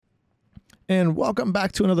and welcome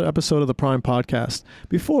back to another episode of the Prime Podcast.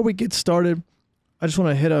 Before we get started, I just want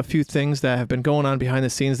to hit a few things that have been going on behind the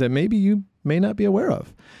scenes that maybe you may not be aware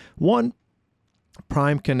of. One,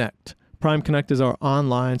 Prime Connect. Prime Connect is our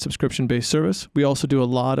online subscription-based service. We also do a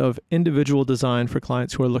lot of individual design for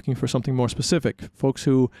clients who are looking for something more specific. Folks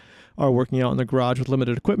who are working out in their garage with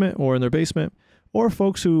limited equipment or in their basement, or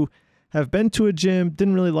folks who have been to a gym,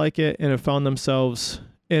 didn't really like it, and have found themselves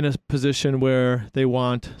in a position where they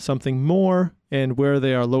want something more, and where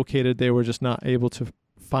they are located, they were just not able to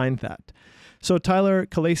find that. So Tyler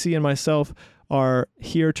Khaleesi and myself are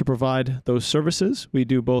here to provide those services. We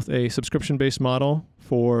do both a subscription-based model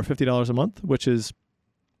for $50 a month, which is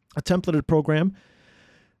a templated program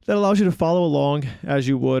that allows you to follow along as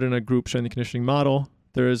you would in a group strength and conditioning model.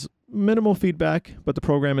 There is minimal feedback, but the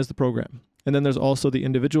program is the program. And then there's also the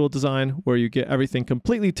individual design where you get everything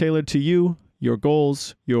completely tailored to you, your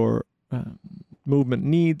goals, your movement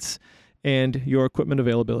needs, and your equipment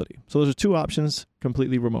availability. So those are two options,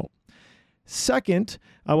 completely remote. Second,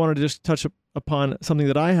 I wanted to just touch upon something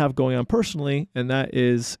that I have going on personally, and that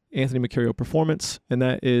is Anthony Mercurio Performance, and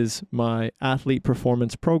that is my athlete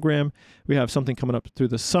performance program. We have something coming up through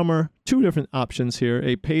the summer, two different options here,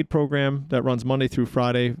 a paid program that runs Monday through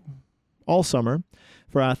Friday all summer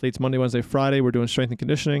for athletes. Monday, Wednesday, Friday, we're doing strength and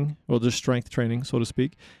conditioning, well, just strength training, so to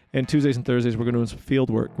speak. And Tuesdays and Thursdays, we're going to do some field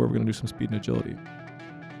work where we're going to do some speed and agility.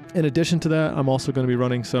 In addition to that, I'm also going to be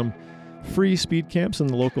running some free speed camps in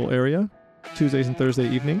the local area, Tuesdays and Thursday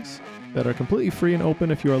evenings, that are completely free and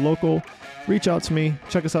open. If you are local, reach out to me,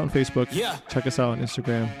 check us out on Facebook, check us out on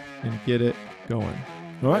Instagram, and get it going.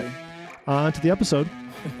 All right, on to the episode.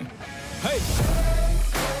 Hey,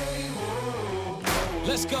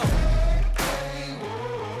 let's go.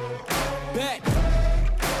 Bet.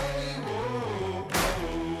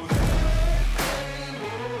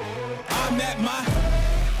 I'm at my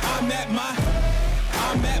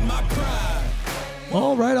prime.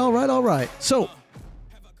 All right. So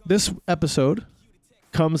this episode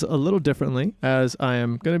comes a little differently, as I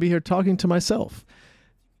am going to be here talking to myself.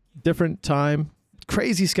 Different time,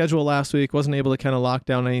 crazy schedule last week. Wasn't able to kind of lock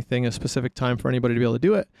down anything, a specific time for anybody to be able to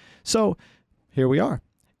do it. So here we are.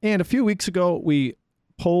 And a few weeks ago, we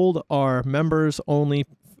polled our members only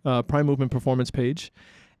Prime Movement Performance page.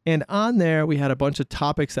 And on there, we had a bunch of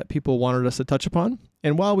topics that people wanted us to touch upon.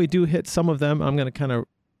 And while we do hit some of them, I'm going to kind of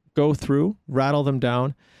go through, rattle them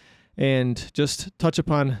down, and just touch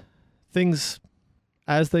upon things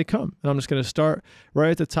as they come. And I'm just going to start right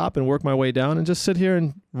at the top and work my way down and just sit here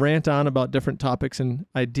and rant on about different topics and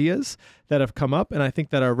ideas that have come up and I think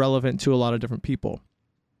that are relevant to a lot of different people.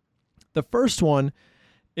 The first one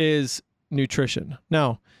is nutrition.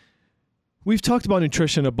 Now, we've talked about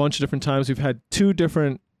nutrition a bunch of different times. We've had two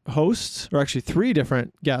different hosts, or actually three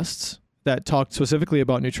different guests, that talked specifically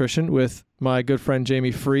about nutrition with my good friend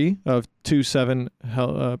Jamie Free of 27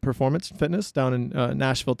 Performance Fitness down in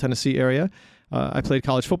Nashville, Tennessee area. I played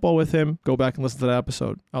college football with him. Go back and listen to that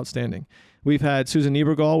episode. Outstanding. We've had Susan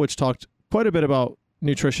Niebergall, which talked quite a bit about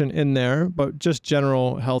nutrition in there, but just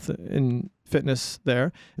general health and fitness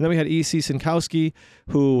there. And then we had E.C. Sinkowski,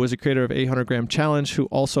 who was a creator of 800 Gram Challenge, who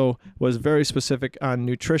also was very specific on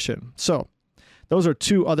nutrition. So those are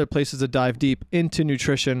two other places to dive deep into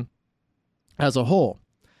nutrition as a whole.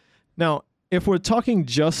 Now, if we're talking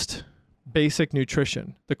just basic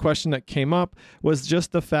nutrition, the question that came up was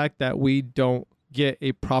just the fact that we don't get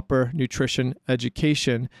a proper nutrition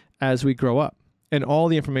education as we grow up. And all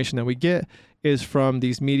the information that we get is from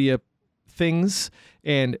these media things,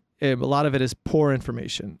 and a lot of it is poor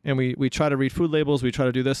information. And we try to read food labels, we try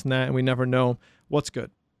to do this and that, and we never know what's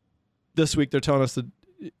good. This week they're telling us to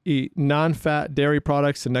eat non-fat dairy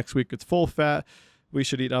products, and next week it's full fat. We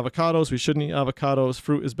should eat avocados. We shouldn't eat avocados.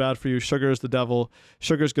 Fruit is bad for you. Sugar is the devil.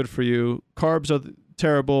 Sugar is good for you. Carbs are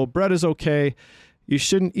terrible. Bread is okay. You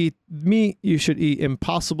shouldn't eat meat. You should eat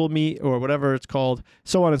impossible meat or whatever it's called,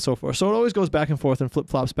 so on and so forth. So it always goes back and forth and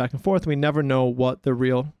flip-flops back and forth. We never know what the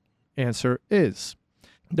real answer is.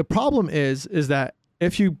 The problem is that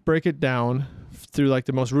if you break it down through like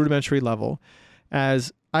the most rudimentary level,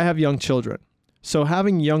 as I have young children, so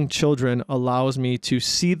having young children allows me to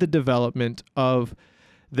see the development of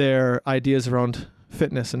their ideas around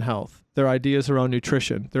fitness and health, their ideas around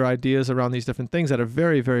nutrition, their ideas around these different things at a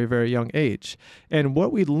very, very, very young age. And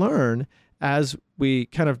what we learn as we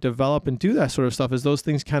kind of develop and do that sort of stuff is those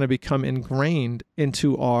things kind of become ingrained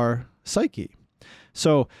into our psyche.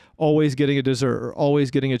 So always getting a dessert or always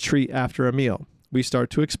getting a treat after a meal. We start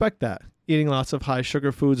to expect that. Eating lots of high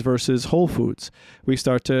sugar foods versus whole foods. We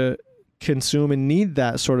start to consume and need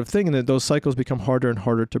that sort of thing, and then those cycles become harder and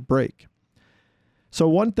harder to break. So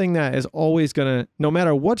one thing that is always going to, no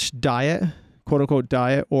matter which diet quote unquote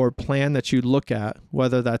diet or plan that you look at,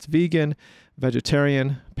 whether that's vegan,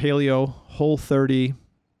 vegetarian, paleo, Whole30,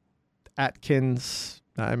 Atkins,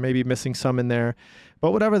 I may be missing some in there,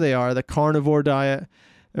 but whatever they are, the carnivore diet,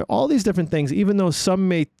 all these different things, even though some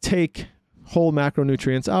may take whole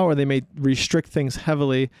macronutrients out or they may restrict things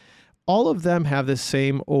heavily, all of them have the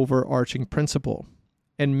same overarching principle.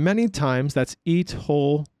 And many times that's eat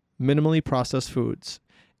whole, minimally processed foods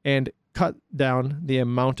and cut down the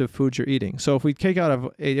amount of food you're eating. So if we take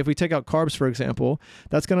out carbs, for example,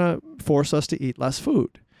 that's going to force us to eat less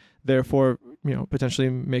food. Therefore, potentially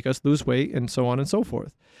make us lose weight and so on and so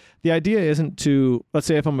forth. The idea isn't to, let's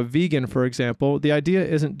say if I'm a vegan, for example, the idea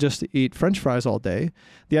isn't just to eat French fries all day.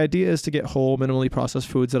 The idea is to get whole, minimally processed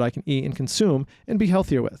foods that I can eat and consume and be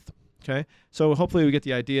healthier with. Okay. So hopefully we get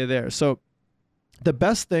the idea there. So the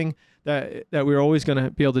best thing that we're always going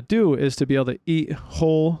to be able to do is to be able to eat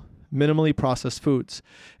whole, minimally processed foods.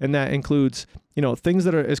 And that includes, things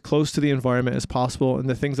that are as close to the environment as possible and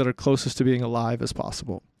the things that are closest to being alive as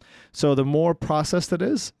possible. So the more processed it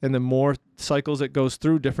is and the more cycles it goes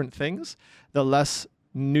through different things, the less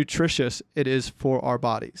nutritious it is for our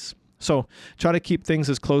bodies. So try to keep things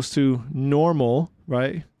as close to normal,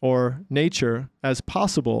 right, or nature as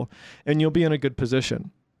possible, and you'll be in a good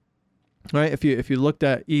position. Right? If you looked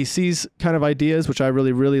at EC's kind of ideas, which I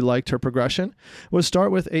really, really liked her progression, was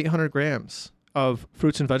start with 800 grams of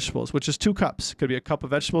fruits and vegetables, which is 2 cups. Could be a cup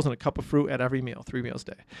of vegetables and a cup of fruit at every meal, 3 meals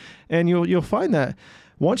a day. And you'll find that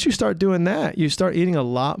once you start doing that, you start eating a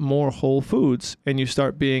lot more whole foods and you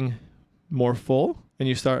start being more full and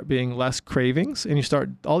you start being less cravings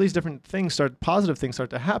and all these different things positive things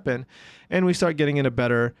start to happen, and we start getting in a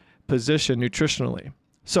better position nutritionally.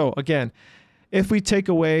 So again, if we take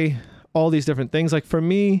away all these different things, like for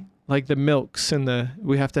me, like the milks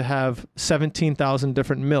we have to have 17,000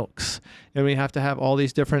 different milks and we have to have all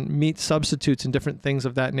these different meat substitutes and different things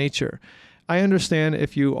of that nature. I understand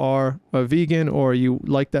if you are a vegan or you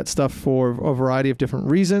like that stuff for a variety of different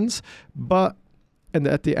reasons, but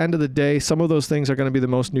at the end of the day, some of those things are going to be the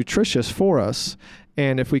most nutritious for us.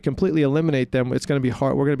 And if we completely eliminate them, it's going to be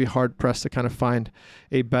hard. We're going to be hard pressed to kind of find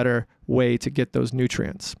a better way to get those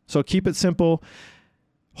nutrients. So keep it simple.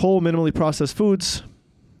 Whole, minimally processed foods,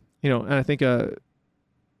 and I think the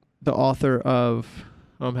author of,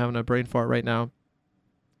 I'm having a brain fart right now,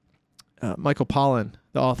 Michael Pollan,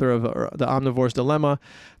 the author of The Omnivore's Dilemma,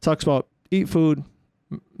 talks about eat food,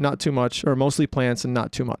 not too much, or mostly plants and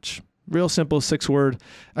not too much. Real simple 6-word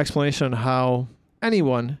explanation on how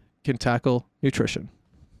anyone can tackle nutrition.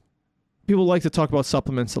 People like to talk about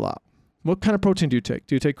supplements a lot. What kind of protein do you take?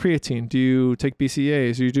 Do you take creatine? Do you take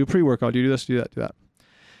BCAAs? Do you do pre-workout? Do you do this, do that, do that?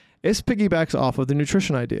 It piggybacks off of the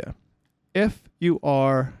nutrition idea. If you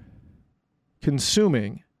are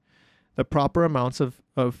consuming the proper amounts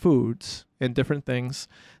of foods and different things,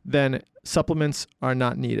 then supplements are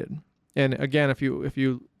not needed. And again, if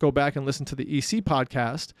you go back and listen to the EC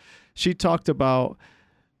podcast, she talked about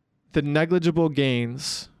the negligible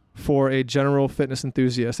gains for a general fitness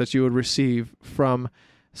enthusiast that you would receive from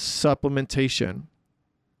supplementation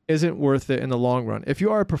isn't worth it in the long run. If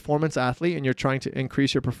you are a performance athlete and you're trying to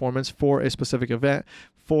increase your performance for a specific event,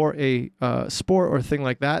 for a sport or thing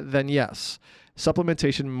like that, then yes,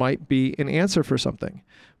 supplementation might be an answer for something.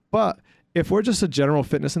 But if we're just a general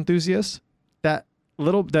fitness enthusiast, that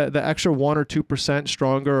the extra 1 or 2%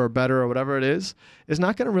 stronger or better or whatever it is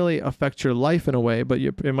not going to really affect your life in a way, but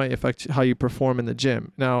it might affect how you perform in the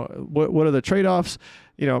gym. Now, what are the trade-offs?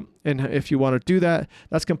 And if you want to do that,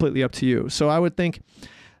 that's completely up to you. So I would think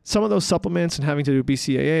some of those supplements and having to do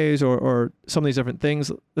BCAAs or some of these different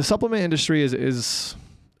things, the supplement industry is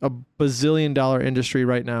a bazillion-dollar industry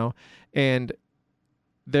right now. And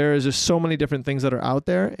there is just so many different things that are out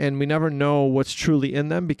there, and we never know what's truly in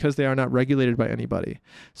them because they are not regulated by anybody.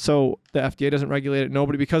 So the FDA doesn't regulate it.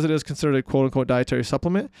 Nobody, because it is considered a quote-unquote dietary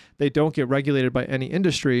supplement, they don't get regulated by any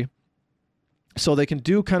industry. So they can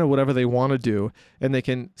do kind of whatever they want to do, and they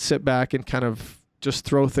can sit back and kind of just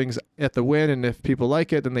throw things at the wind, and if people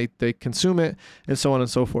like it, then they consume it, and so on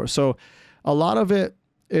and so forth. So a lot of it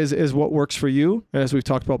is what works for you, as we've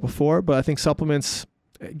talked about before, but I think supplements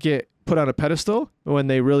get put on a pedestal when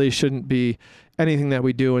they really shouldn't be anything that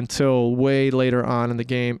we do until way later on in the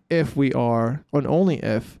game, if we are, and only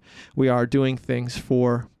if we are doing things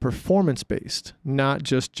for performance-based, not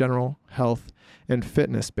just general health and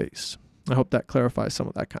fitness-based. I hope that clarifies some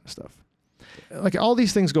of that kind of stuff. Like all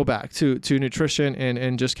these things go back to nutrition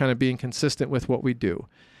and just kind of being consistent with what we do.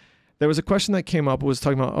 There was a question that came up, was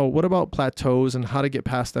talking about, what about plateaus and how to get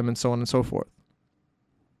past them and so on and so forth.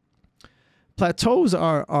 Plateaus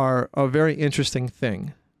are a very interesting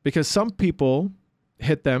thing because some people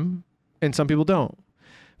hit them and some people don't.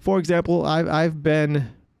 For example, I've been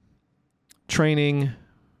training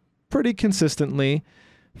pretty consistently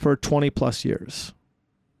for 20 plus years,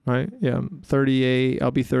 right? Yeah, I'm 38.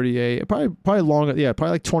 I'll be 38. Probably longer. Yeah,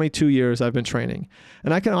 probably like 22 years I've been training.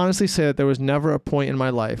 And I can honestly say that there was never a point in my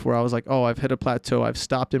life where I was like, oh, I've hit a plateau. I've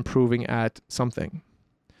stopped improving at something.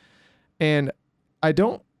 And I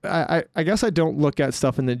guess I don't look at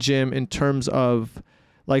stuff in the gym in terms of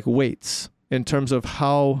like weights, in terms of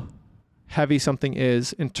how heavy something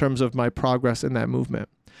is, in terms of my progress in that movement.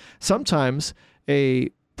 Sometimes a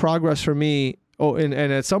progress for me, and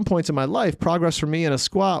at some points in my life, progress for me in a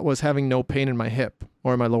squat was having no pain in my hip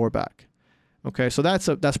or in my lower back. Okay, so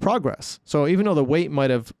that's progress. So even though the weight might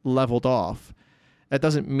have leveled off, that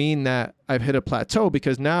doesn't mean that I've hit a plateau,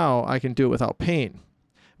 because now I can do it without pain,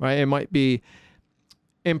 right? It might be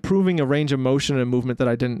improving a range of motion and a movement that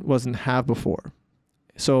I wasn't have before.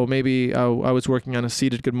 So maybe I was working on a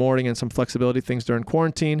seated good morning and some flexibility things during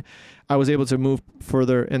quarantine. I was able to move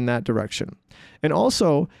further in that direction. And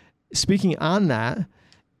also, speaking on that,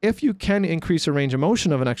 if you can increase a range of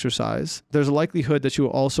motion of an exercise, there's a likelihood that you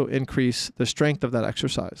will also increase the strength of that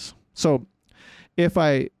exercise. So if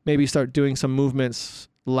I maybe start doing some movements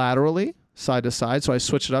laterally, side to side, so I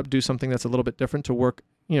switch it up, do something that's a little bit different to work,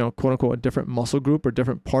 quote unquote, a different muscle group or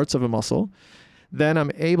different parts of a muscle, then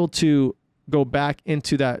I'm able to go back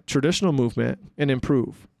into that traditional movement and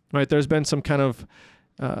improve, right? There's been some kind of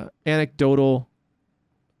anecdotal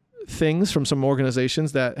things from some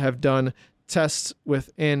organizations that have done tests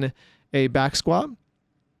within a back squat.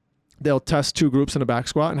 They'll test 2 groups in a back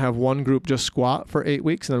squat and have one group just squat for 8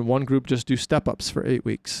 weeks and then one group just do step-ups for 8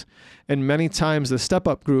 weeks. And many times the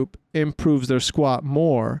step-up group improves their squat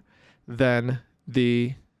more than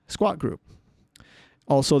the squat group.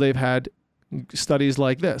 Also, they've had studies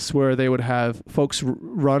like this where they would have folks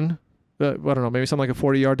run, I don't know, maybe something like a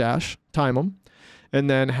 40-yard dash, time them, and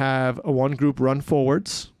then have one group run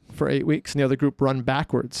forwards for 8 weeks and the other group run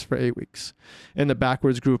backwards for 8 weeks. And the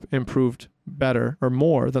backwards group improved better or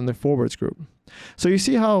more than the forwards group. So you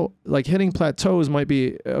see how like hitting plateaus might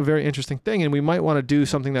be a very interesting thing, and we might want to do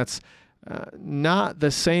something that's not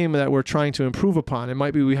the same that we're trying to improve upon. It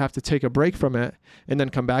might be we have to take a break from it and then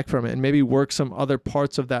come back from it and maybe work some other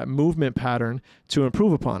parts of that movement pattern to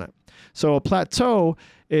improve upon it. So a plateau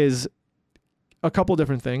is a couple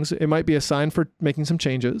different things. It might be a sign for making some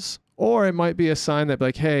changes, or it might be a sign that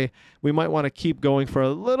like, hey, we might want to keep going for a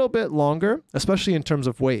little bit longer, especially in terms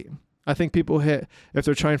of weight. I think people if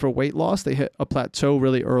they're trying for weight loss, they hit a plateau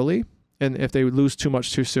really early, and if they lose too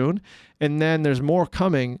much too soon, and then there's more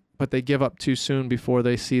coming, but they give up too soon before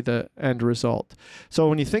they see the end result. So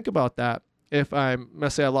when you think about that, if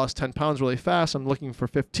let's say I lost 10 pounds really fast, I'm looking for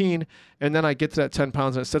 15, and then I get to that 10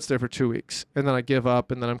 pounds and it sits there for 2 weeks, and then I give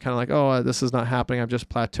up, and then I'm kind of like, oh, this is not happening. I've just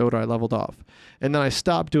plateaued or I leveled off. And then I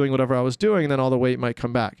stop doing whatever I was doing, and then all the weight might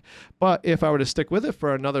come back. But if I were to stick with it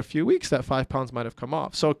for another few weeks, that 5 pounds might have come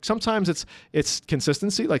off. So sometimes it's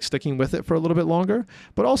consistency, like sticking with it for a little bit longer,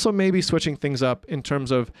 but also maybe switching things up in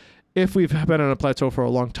terms of if we've been on a plateau for a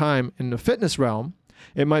long time in the fitness realm,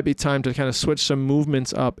 it might be time to kind of switch some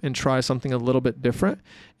movements up and try something a little bit different.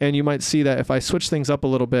 And you might see that if I switch things up a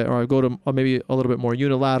little bit, or I go to maybe a little bit more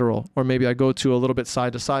unilateral, or maybe I go to a little bit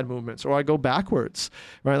side to side movements, or I go backwards,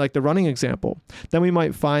 right? Like the running example, then we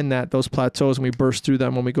might find that those plateaus, and we burst through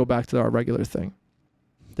them when we go back to our regular thing.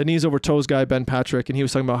 The knees over toes guy, Ben Patrick, and he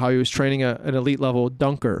was talking about how he was training an elite level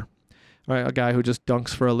dunker, right? A guy who just dunks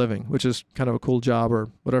for a living, which is kind of a cool job or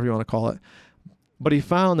whatever you want to call it. But he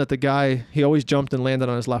found that the guy, he always jumped and landed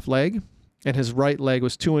on his left leg, and his right leg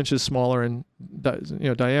was 2 inches smaller in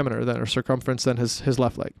diameter or circumference than his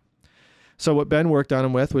left leg. So what Ben worked on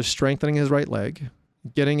him with was strengthening his right leg,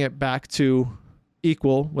 getting it back to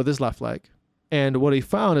equal with his left leg. And what he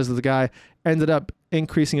found is that the guy ended up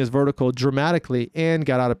increasing his vertical dramatically and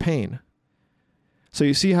got out of pain. So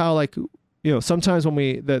you see how sometimes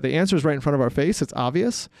when the answer is right in front of our face, it's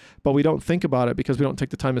obvious, but we don't think about it because we don't take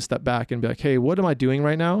the time to step back and be like, hey, what am I doing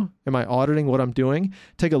right now? Am I auditing what I'm doing?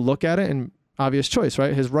 Take a look at it, and obvious choice,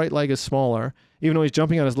 right? His right leg is smaller, even though he's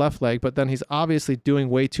jumping on his left leg, but then he's obviously doing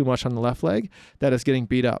way too much on the left leg that is getting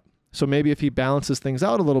beat up. So maybe if he balances things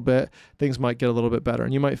out a little bit, things might get a little bit better.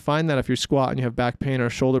 And you might find that if you squat and you have back pain or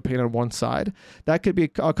shoulder pain on one side, that could be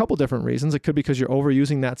a couple different reasons. It could be because you're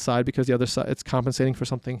overusing that side because the other side, it's compensating for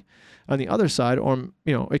something on the other side. Or,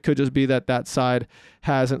 it could just be that side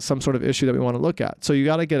has some sort of issue that we want to look at. So you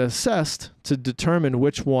got to get assessed to determine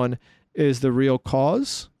which one is the real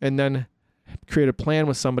cause, and then create a plan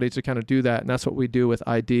with somebody to kind of do that. And that's what we do with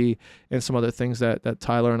ID and some other things that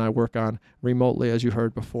Tyler and I work on remotely, as you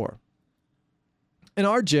heard before. In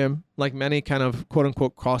our gym, like many kind of quote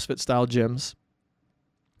unquote CrossFit style gyms,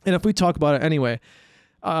 and if we talk about it anyway,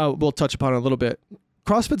 we'll touch upon it a little bit.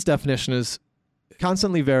 CrossFit's definition is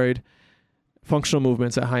constantly varied functional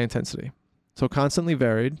movements at high intensity. So constantly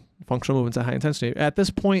varied functional movements at high intensity. At this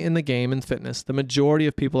point in the game in fitness, the majority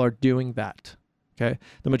of people are doing that. Okay.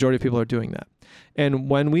 The majority of people are doing that. And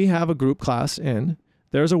when we have a group class in,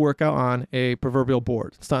 there's a workout on a proverbial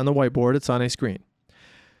board. It's not on the whiteboard. It's on a screen.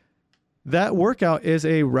 That workout is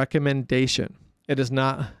a recommendation. It is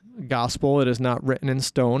not gospel. It is not written in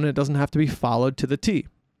stone. It doesn't have to be followed to the T.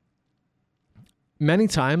 Many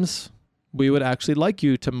times we would actually like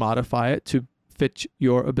you to modify it to fit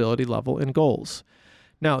your ability level and goals.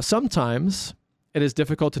 Now, sometimes it is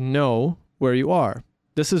difficult to know where you are.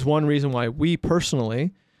 This is one reason why we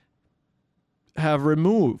personally have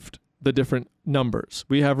removed the different numbers.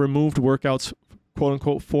 We have removed workouts, quote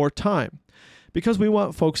unquote, for time, because we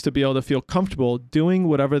want folks to be able to feel comfortable doing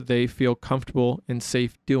whatever they feel comfortable and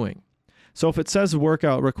safe doing. So if it says the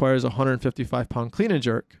workout requires a 155-pound clean and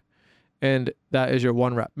jerk, and that is your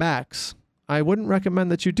 1 rep max, I wouldn't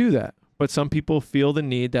recommend that you do that. But some people feel the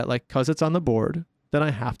need that, like, because it's on the board, then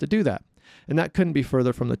I have to do that. And that couldn't be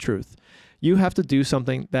further from the truth. You have to do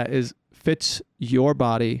something that fits your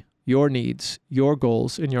body, your needs, your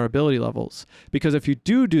goals, and your ability levels. Because if you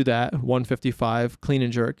do that 155 clean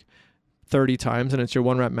and jerk 30 times and it's your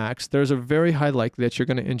 1 rep max, there's a very high likelihood that you're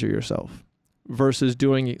going to injure yourself versus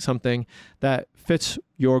doing something that fits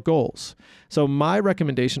your goals. So my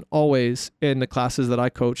recommendation always in the classes that I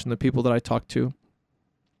coach and the people that I talk to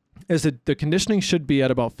is that the conditioning should be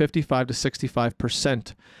at about 55 to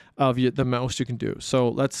 65% of the most you can do. So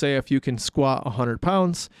let's say if you can squat 100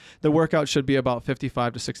 pounds, the workout should be about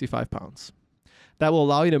 55 to 65 pounds. That will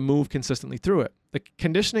allow you to move consistently through it. The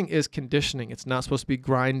conditioning is conditioning. It's not supposed to be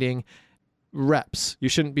grinding reps. You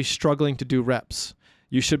shouldn't be struggling to do reps.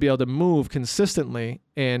 You should be able to move consistently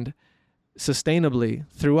and sustainably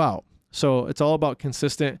throughout. So it's all about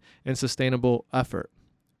consistent and sustainable effort.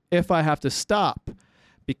 If I have to stop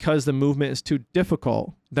because the movement is too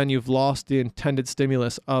difficult, then you've lost the intended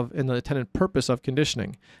stimulus and the intended purpose of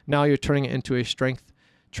conditioning. Now you're turning it into a strength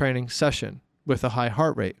training session with a high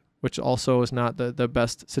heart rate, which also is not the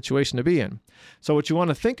best situation to be in. So what you want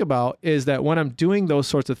to think about is that when I'm doing those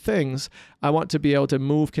sorts of things, I want to be able to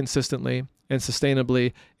move consistently and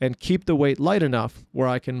sustainably and keep the weight light enough where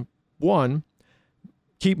I can, 1,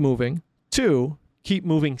 keep moving, 2, keep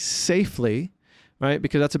moving safely, right?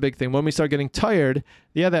 Because that's a big thing. When we start getting tired,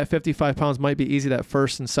 that 55 pounds might be easy that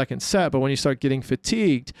first and second set, but when you start getting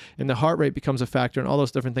fatigued and the heart rate becomes a factor and all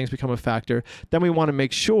those different things become a factor, then we want to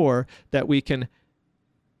make sure that we can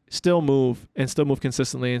still move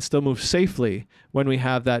consistently and still move safely when we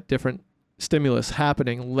have that different stimulus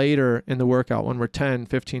happening later in the workout when we're 10,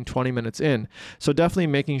 15, 20 minutes in. So definitely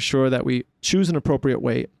making sure that we choose an appropriate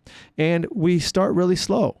weight and we start really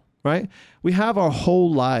slow, right? We have our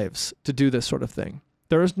whole lives to do this sort of thing.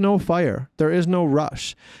 There is no fire. There is no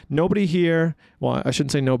rush. Nobody here, well, I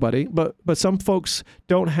shouldn't say nobody, but some folks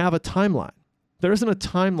don't have a timeline. There isn't a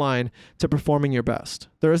timeline to performing your best.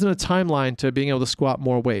 There isn't a timeline to being able to squat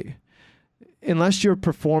more weight. Unless you're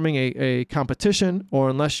performing a competition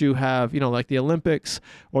or unless you have, like the Olympics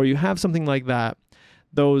or you have something like that,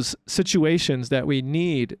 those situations that we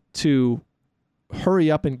need to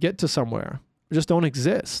hurry up and get to somewhere just don't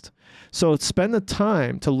exist. So spend the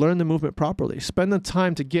time to learn the movement properly. Spend the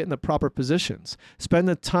time to get in the proper positions. Spend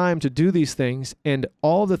the time to do these things, and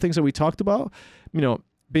all the things that we talked about,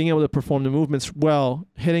 being able to perform the movements well,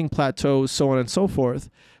 hitting plateaus, so on and so forth,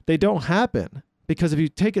 they don't happen because if you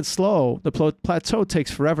take it slow, the plateau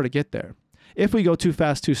takes forever to get there. If we go too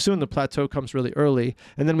fast too soon, the plateau comes really early,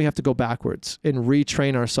 and then we have to go backwards and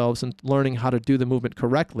retrain ourselves in learning how to do the movement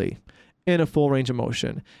correctly in a full range of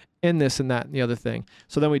motion, in this and that and the other thing.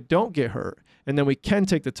 So then we don't get hurt, and then we can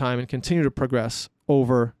take the time and continue to progress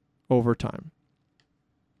over time.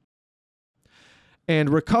 And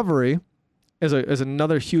recovery is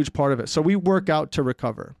another huge part of it. So we work out to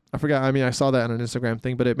recover. I saw that on an Instagram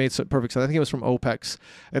thing, but it made perfect sense. I think it was from OPEX,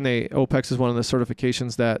 and OPEX is one of the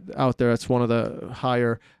certifications that out there. It's one of the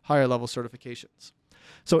higher level certifications.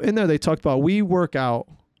 So in there, they talked about we work out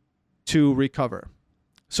to recover.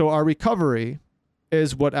 So our recovery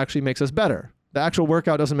is what actually makes us better. The actual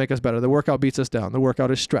workout doesn't make us better. The workout beats us down. The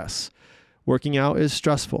workout is stress. Working out is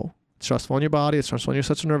stressful. It's stressful on your body. It's stressful on your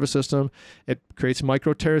central nervous system. It creates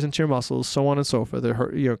micro tears into your muscles, so on and so forth.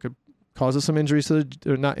 It could cause some injuries or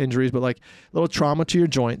not injuries, but like little trauma to your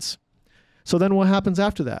joints. So then what happens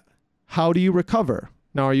after that? How do you recover?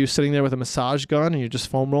 Now, are you sitting there with a massage gun and you're just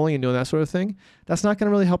foam rolling and doing that sort of thing? That's not going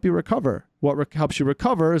to really help you recover. What helps you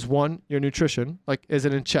recover is, one, your nutrition. Like, is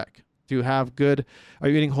it in check? Do you have good, are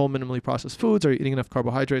you eating whole minimally processed foods? Are you eating enough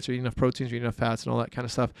carbohydrates? Are you eating enough proteins? Are you eating enough fats and all that kind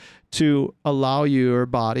of stuff to allow your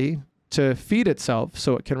body to feed itself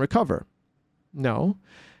so it can recover? No.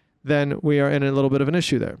 Then we are in a little bit of an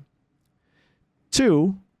issue there.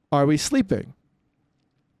 2, are we sleeping?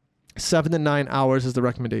 7 to 9 hours is the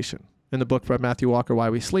recommendation. In the book by Matthew Walker, Why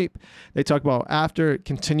We Sleep, they talk about after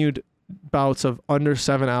continued bouts of under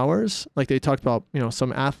 7 hours, like they talked about,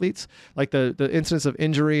 some athletes, like the incidence of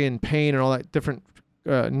injury and pain and all that different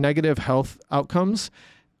negative health outcomes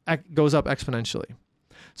goes up exponentially.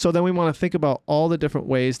 So then we want to think about all the different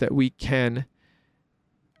ways that we can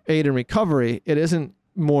aid in recovery. It isn't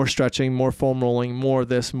more stretching, more foam rolling, more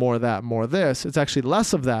this, more that, more this. It's actually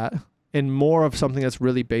less of that and more of something that's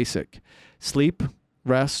really basic. Sleep,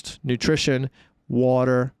 rest, nutrition,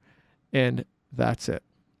 water, and that's it.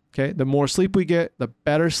 Okay. The more sleep we get, the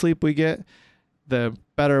better sleep we get, the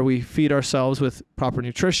better we feed ourselves with proper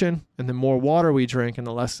nutrition, and the more water we drink and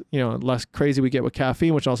the less crazy we get with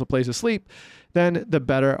caffeine, which also plays with sleep, then the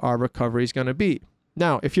better our recovery is going to be.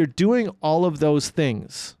 Now, if you're doing all of those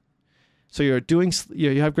things, so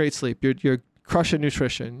you have great sleep, you're crushing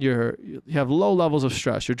nutrition, you have low levels of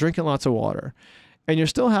stress, you're drinking lots of water, and you're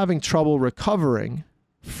still having trouble recovering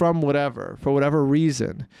from for whatever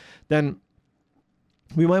reason, then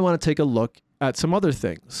we might want to take a look at some other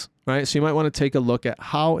things, right? So you might want to take a look at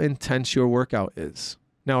how intense your workout is.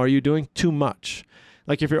 Now, are you doing too much?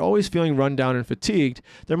 Like if you're always feeling run down and fatigued,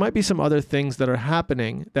 there might be some other things that are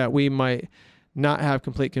happening that we might not have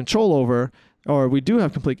complete control over, or we do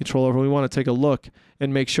have complete control over. We want to take a look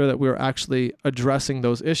and make sure that we're actually addressing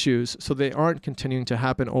those issues so they aren't continuing to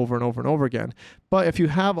happen over and over and over again. But if you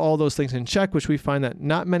have all those things in check, which we find that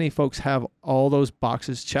not many folks have all those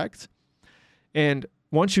boxes checked, and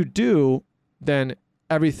once you do, then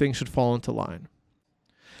everything should fall into line.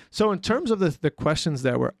 So in terms of the questions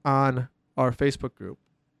that were on our Facebook group,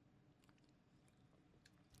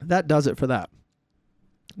 that does it for that.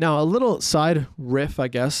 Now, a little side riff, I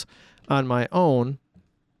guess, on my own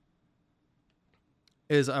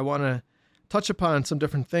is I want to touch upon some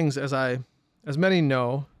different things as many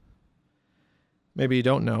know, maybe you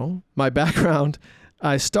don't know, my background.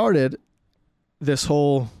 I started this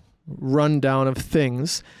whole rundown of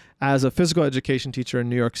things as a physical education teacher in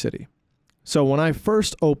New York City. So when I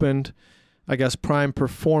first opened, I guess, Prime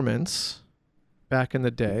Performance back in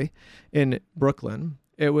the day in Brooklyn,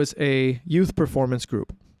 it was a youth performance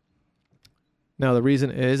group. Now, the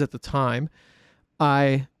reason is at the time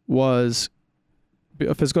I was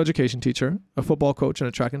a physical education teacher, a football coach, and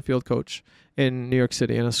a track and field coach in New York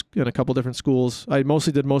City in a couple different schools. I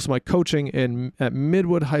mostly did most of my coaching at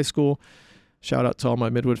Midwood High School. Shout out to all my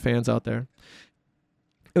Midwood fans out there.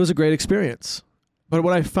 It was a great experience. But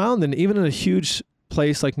what I found, and even in a huge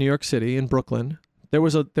place like New York City in Brooklyn, there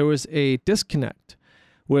was a disconnect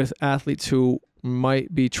with athletes who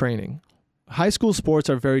might be training. High school sports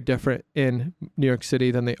are very different in New York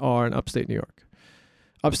City than they are in upstate New York.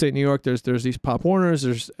 Upstate New York, there's these Pop Warners,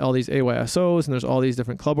 there's all these AYSOs, and there's all these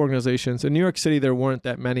different club organizations. In New York City, there weren't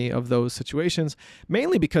that many of those situations,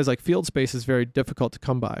 mainly because field space is very difficult to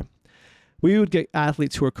come by. We would get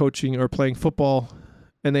athletes who are coaching or playing football,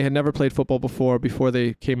 and they had never played football before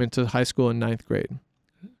they came into high school in 9th grade,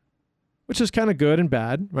 which is kind of good and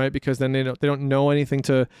bad, right? Because then they don't know anything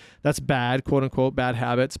that's bad, quote unquote, bad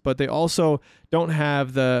habits, but they also don't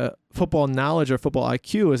have the football knowledge or football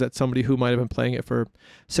IQ as that somebody who might have been playing it for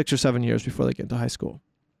 6 or 7 years before they get into high school.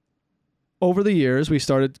 Over the years, we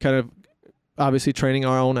started kind of obviously training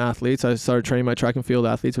our own athletes. I started training my track and field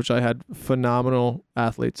athletes, which I had phenomenal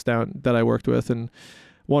athletes down that I worked with. And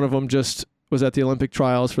one of them just was at the Olympic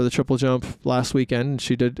trials for the triple jump last weekend, and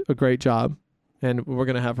she did a great job. And we're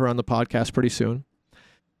going to have her on the podcast pretty soon.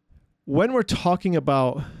 When we're talking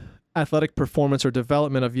about athletic performance or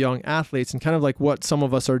development of young athletes and kind of like what some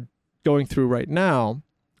of us are going through right now,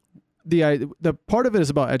 the part of it is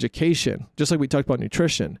about education, just like we talked about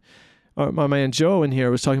nutrition. My man Joe in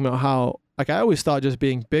here was talking about how I always thought just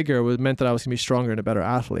being bigger meant that I was going to be stronger and a better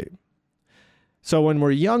athlete. So when we're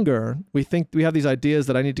younger, we have these ideas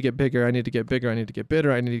that I need to get bigger, I need to get bigger, I need to get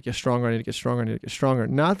bitter, I need to get stronger, I need to get stronger, I need to get stronger.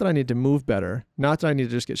 Not that I need to move better, not that I need to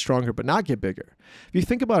just get stronger, but not get bigger. If you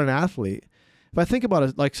think about an athlete, if I think about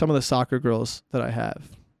it, like some of the soccer girls that I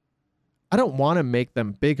have, I don't want to make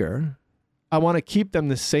them bigger. I want to keep them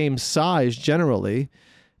the same size generally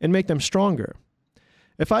and make them stronger.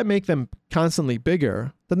 If I make them constantly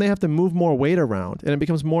bigger, then they have to move more weight around, and it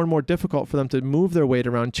becomes more and more difficult for them to move their weight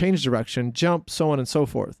around, change direction, jump, so on and so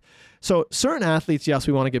forth. So certain athletes, yes,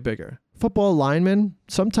 we want to get bigger. Football linemen,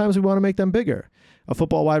 sometimes we want to make them bigger. A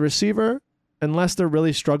football wide receiver, unless they're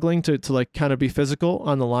really struggling to like kind of be physical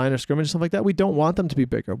on the line or scrimmage and stuff like that, we don't want them to be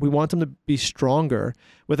bigger. We want them to be stronger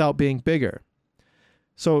without being bigger.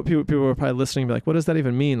 So people are probably listening and be like, what does that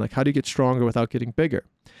even mean? Like, how do you get stronger without getting bigger?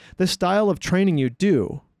 The style of training you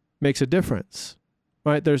do makes a difference,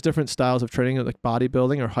 right? There's different styles of training, like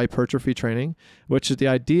bodybuilding or hypertrophy training, which is the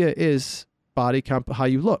idea is body comp, how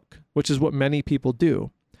you look, which is what many people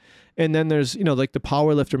do. And then there's, like the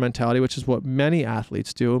power lifter mentality, which is what many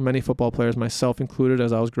athletes do, many football players, myself included,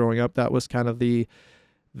 as I was growing up. That was kind of the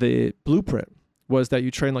blueprint, was that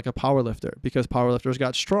you train like a power lifter because power lifters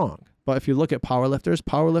got strong. But if you look at power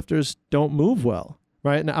lifters don't move well,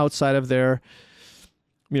 right? And outside of their,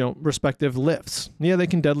 respective lifts. Yeah, they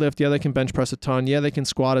can deadlift. Yeah, they can bench press a ton. Yeah, they can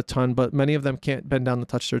squat a ton, but many of them can't bend down to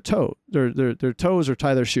touch their toes or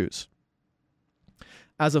tie their shoes.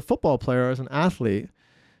 As a football player, as an athlete,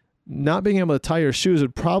 not being able to tie your shoes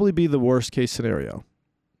would probably be the worst case scenario.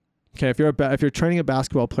 Okay, if you're training a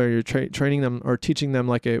basketball player, you're training them or teaching them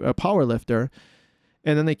like a power lifter,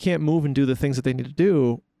 and then they can't move and do the things that they need to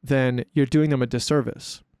do, then you're doing them a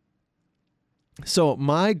disservice. So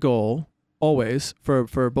my goal always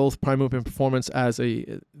for both Prime Movement Performance as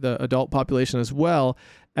the adult population as well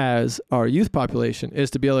as our youth population is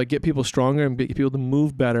to be able to get people stronger and get people to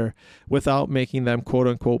move better without making them quote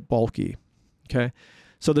unquote bulky. Okay.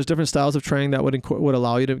 So there's different styles of training that would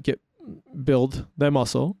allow you to build their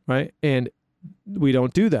muscle, right? And we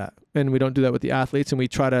don't do that. And we don't do that with the athletes. And we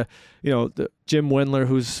try to, Jim Wendler,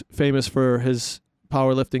 who's famous for his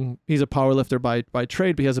powerlifting, he's a powerlifter by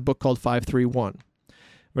trade, but he has a book called 5-3-1,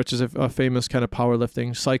 which is a famous kind of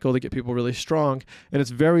powerlifting cycle to get people really strong. And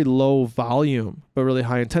it's very low volume, but really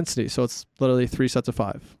high intensity. So it's literally 3 sets of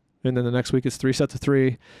 5. And then the next week it's 3 sets of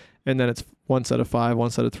 3. And then it's 1 set of 5,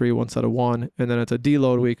 1 set of 3, 1 set of 1. And then it's a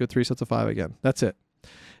deload week with 3 sets of 5 again. That's it.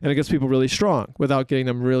 And it gets people really strong without getting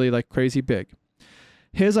them really like crazy big.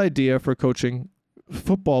 His idea for coaching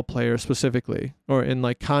football players specifically, or in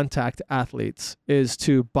like contact athletes, is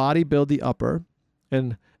to body build the upper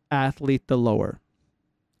and athlete the lower.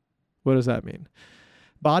 What does that mean?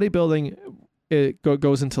 Bodybuilding, it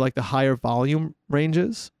goes into like the higher volume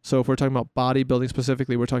ranges. So if we're talking about bodybuilding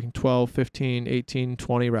specifically, we're talking 12, 15, 18,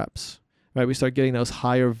 20 reps, right? We start getting those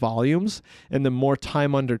higher volumes, and the more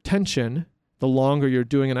time under tension, the longer you're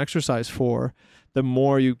doing an exercise for, the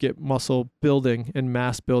more you get muscle building and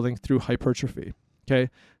mass building through hypertrophy. Okay.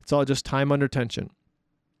 It's all just time under tension.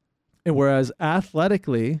 And whereas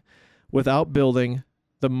athletically, without building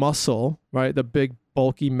the muscle, right, the big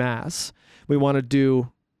bulky mass, we want to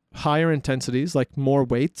do higher intensities, like more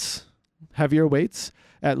weights, heavier weights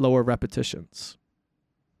at lower repetitions.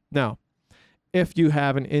 Now, if you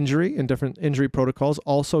have an injury, and different injury protocols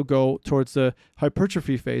also go towards the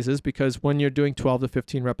hypertrophy phases, because when you're doing 12 to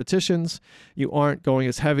 15 repetitions, you aren't going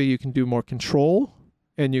as heavy. You can do more control,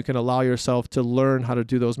 and you can allow yourself to learn how to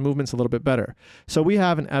do those movements a little bit better. So we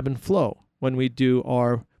have an ebb and flow when we do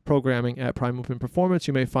our programming at Prime Movement Performance.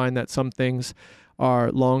 You may find that some things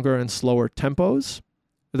are longer and slower tempos.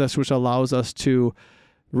 That's which allows us to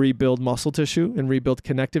rebuild muscle tissue and rebuild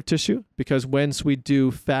connective tissue, because once we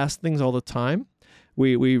do fast things all the time,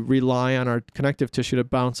 we rely on our connective tissue to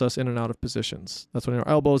bounce us in and out of positions. That's when our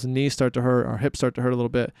elbows and knees start to hurt, our hips start to hurt a little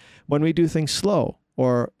bit. When we do things slow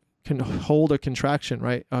or can hold a contraction,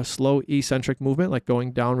 right? A slow eccentric movement, like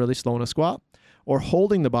going down really slow in a squat, or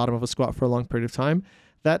holding the bottom of a squat for a long period of time,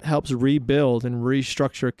 that helps rebuild and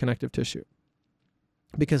restructure connective tissue.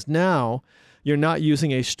 Because now you're not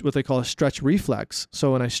using what they call a stretch reflex.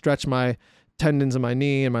 So when I stretch my tendons in my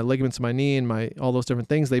knee and my ligaments in my knee and all those different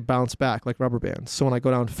things, they bounce back like rubber bands. So when I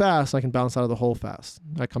go down fast, I can bounce out of the hole fast.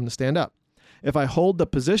 I come to stand up. If I hold the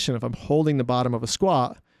position, if I'm holding the bottom of a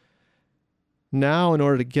squat, now in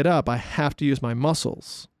order to get up, I have to use my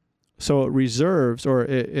muscles. So it reserves, or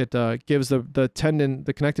it gives the tendon,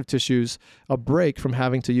 the connective tissues, a break from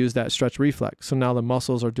having to use that stretch reflex. So now the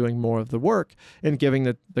muscles are doing more of the work and giving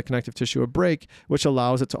the connective tissue a break, which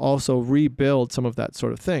allows it to also rebuild some of that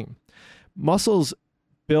sort of thing. Muscles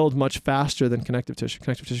build much faster than connective tissue.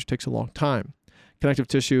 Connective tissue takes a long time. Connective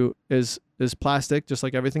tissue is plastic, just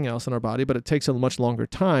like everything else in our body, but it takes a much longer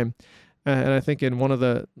time. And I think in one of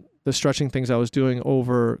the stretching things I was doing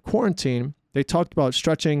over quarantine, they talked about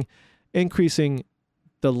stretching, increasing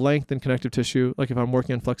the length in connective tissue, like if I'm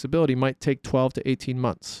working on flexibility, might take 12 to 18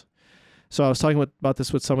 months. So I was talking about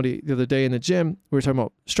this with somebody the other day in the gym. We were talking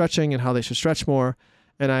about stretching and how they should stretch more.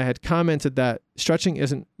 And I had commented that stretching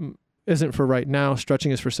isn't for right now.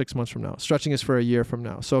 Stretching is for 6 months from now. Stretching is for a year from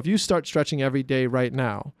now. So if you start stretching every day right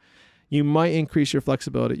now, you might increase your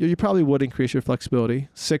flexibility. You probably would increase your flexibility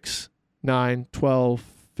 6, 9, 12,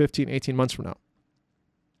 15, 18 months from now.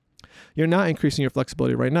 You're not increasing your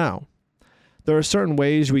flexibility right now. There are certain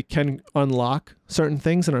ways we can unlock certain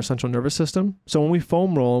things in our central nervous system. So when we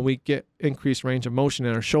foam roll and we get increased range of motion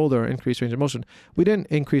in our shoulder, increased range of motion, we didn't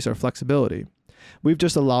increase our flexibility. We've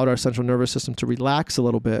just allowed our central nervous system to relax a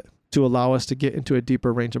little bit to allow us to get into a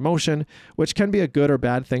deeper range of motion, which can be a good or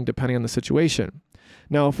bad thing depending on the situation.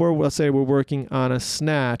 Now, if let's say we're working on a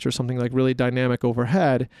snatch or something like really dynamic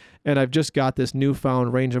overhead, and I've just got this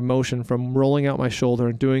newfound range of motion from rolling out my shoulder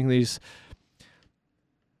and doing these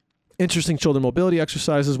interesting shoulder mobility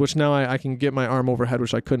exercises, which now I can get my arm overhead,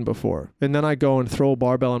 which I couldn't before. And then I go and throw a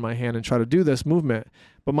barbell in my hand and try to do this movement.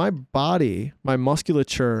 But my body, my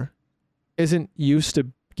musculature isn't used to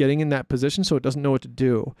getting in that position, so it doesn't know what to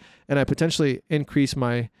do. And I potentially increase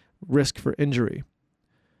my risk for injury.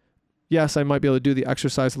 Yes, I might be able to do the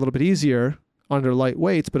exercise a little bit easier under light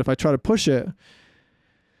weights, but if I try to push it,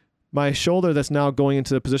 my shoulder that's now going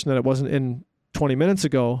into the position that it wasn't in 20 minutes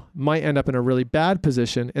ago might end up in a really bad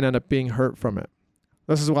position and end up being hurt from it.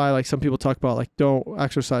 This is why like some people talk about like don't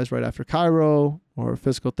exercise right after chiro or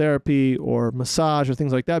physical therapy or massage or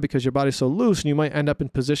things like that, because your body's so loose and you might end up in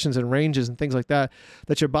positions and ranges and things like that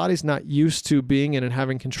that your body's not used to being in and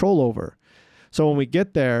having control over. So when we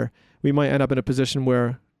get there, we might end up in a position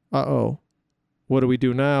where, what do we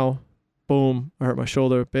do now? Boom, I hurt my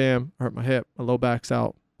shoulder. Bam, I hurt my hip. My low back's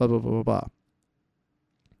out. Blah, blah, blah, blah, blah.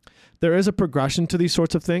 There is a progression to these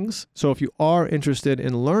sorts of things. So if you are interested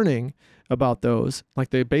in learning about those, like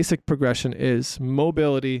the basic progression is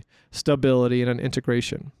mobility, stability, and an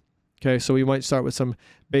integration. Okay, so we might start with some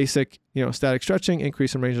basic, static stretching,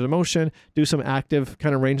 increase in ranges of motion, do some active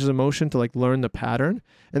kind of ranges of motion to like learn the pattern,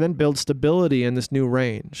 and then build stability in this new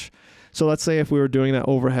range. So let's say if we were doing that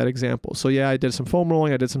overhead example. So yeah, I did some foam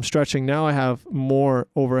rolling, I did some stretching. Now I have more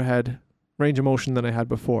overhead range of motion than I had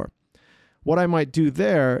before. What I might do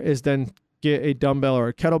there is then get a dumbbell or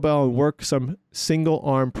a kettlebell and work some single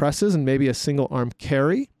arm presses and maybe a single arm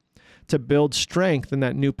carry to build strength in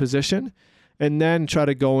that new position, and then try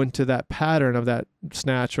to go into that pattern of that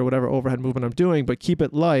snatch or whatever overhead movement I'm doing, but keep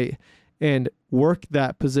it light and work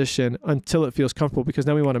that position until it feels comfortable, because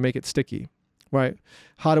now we want to make it sticky, right?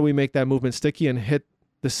 How do we make that movement sticky and hit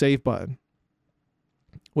the save button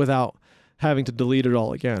without having to delete it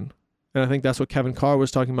all again? And I think that's what Kevin Carr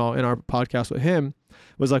was talking about in our podcast with him,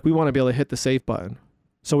 was like, we want to be able to hit the save button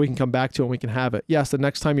so we can come back to it and we can have it. Yes, the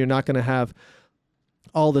next time you're not going to have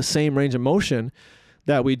all the same range of motion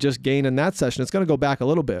that we just gained in that session. It's going to go back a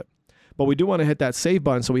little bit, but we do want to hit that save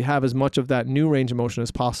button so we have as much of that new range of motion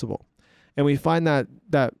as possible. And we find that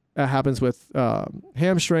happens with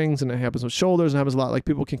hamstrings, and it happens with shoulders, and it happens a lot. Like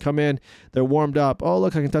people can come in, they're warmed up. Oh,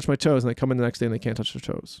 look, I can touch my toes. And they come in the next day and they can't touch their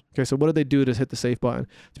toes. Okay, so what do they do to hit the save button?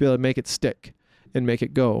 To be able to make it stick and make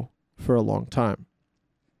it go for a long time.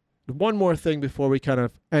 One more thing before we kind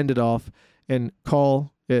of end it off and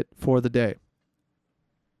call it for the day.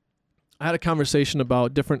 I had a conversation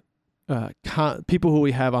about different people who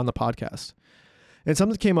we have on the podcast. And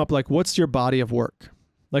something came up like, what's your body of work?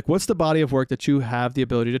 Like, what's the body of work that you have the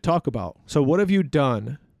ability to talk about? So what have you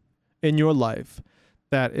done in your life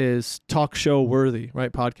that is talk show worthy,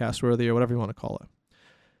 right? Podcast worthy, or whatever you want to call it.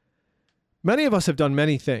 Many of us have done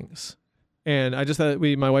many things. And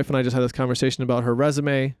my wife and I just had this conversation about her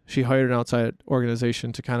resume. She hired an outside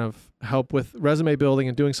organization to kind of help with resume building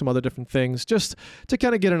and doing some other different things, just to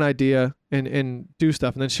kind of get an idea and do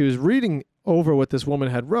stuff. And then she was reading over what this woman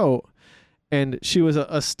had wrote, and she was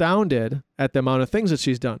astounded at the amount of things that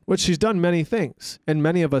she's done, which she's done many things, and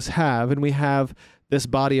many of us have, and we have this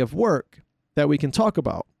body of work that we can talk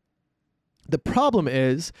about. The problem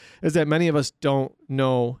is that many of us don't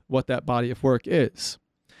know what that body of work is,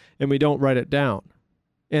 and we don't write it down.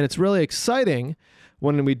 And it's really exciting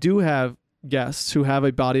when we do have guests who have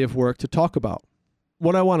a body of work to talk about.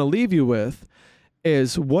 What I want to leave you with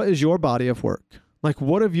is, what is your body of work? Like,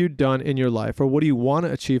 what have you done in your life, or what do you want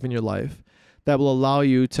to achieve in your life that will allow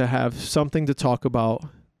you to have something to talk about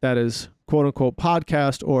that is quote unquote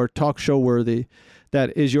podcast or talk show worthy,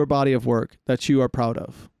 that is your body of work that you are proud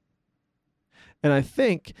of? And I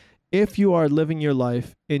think if you are living your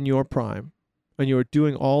life in your prime and you are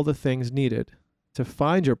doing all the things needed to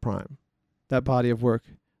find your prime, that body of work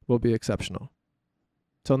will be exceptional.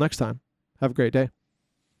 Till next time, have a great day.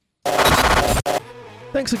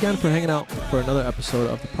 Thanks again for hanging out for another episode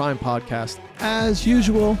of the Prime Podcast. As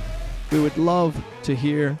usual, we would love to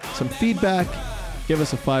hear some feedback. Give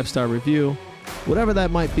us a 5-star review. Whatever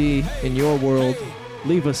that might be in your world,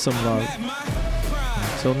 leave us some love.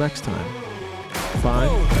 Until next time,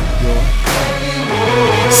 find your...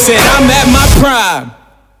 Said I'm at my prime.